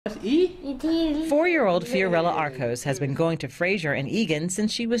4-year-old Fiorella Arcos has been going to Fraser and Egan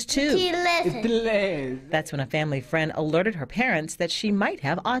since she was 2. That's when a family friend alerted her parents that she might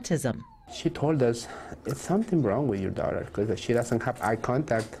have autism. She told us, it's something wrong with your daughter because she doesn't have eye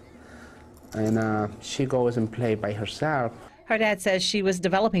contact and she goes and plays by herself. Her dad says she was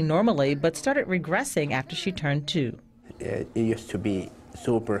developing normally but started regressing after she turned 2. It used to be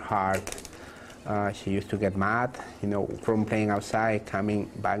super hard. She used to get mad, from playing outside,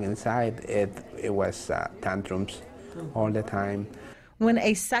 coming back inside. It was tantrums all the time. When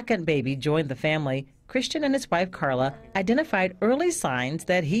a second baby joined the family, Christian and his wife Carla identified early signs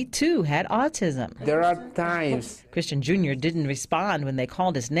that he too had autism. There are times. Christian Jr. didn't respond when they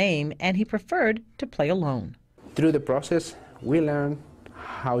called his name, and he preferred to play alone. Through the process, we learned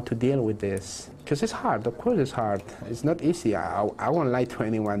how to deal with this. Because it's hard, of course it's hard. It's not easy. I won't lie to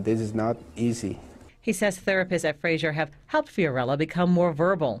anyone, this is not easy. He says therapists at Fraser have helped Fiorella become more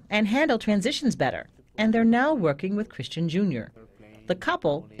verbal and handle transitions better, and they're now working with Christian Jr. The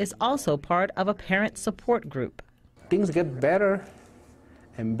couple is also part of a parent support group. Things get better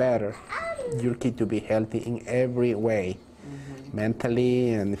and better. Your kid to be healthy in every way,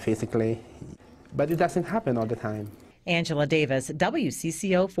 mentally and physically, but it doesn't happen all the time. Angela Davis,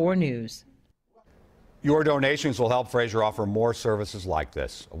 WCCO 4 News. Your donations will help Fraser offer more services like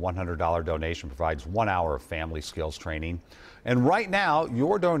this. A $100 donation provides 1 hour of family skills training. And right now,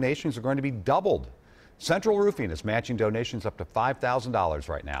 your donations are going to be doubled. Central Roofing is matching donations up to $5,000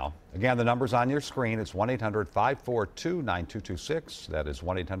 right now. Again, the number's on your screen. It's 1-800-542-9226. That is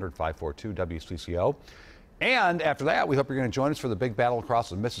 1-800-542-WCCO. And after that, we hope you're going to join us for the big battle across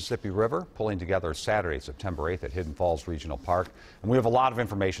the Mississippi River, pulling together Saturday, September 8th at Hidden Falls Regional Park. And we have a lot of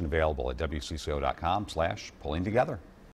information available at WCCO.com/pullingtogether.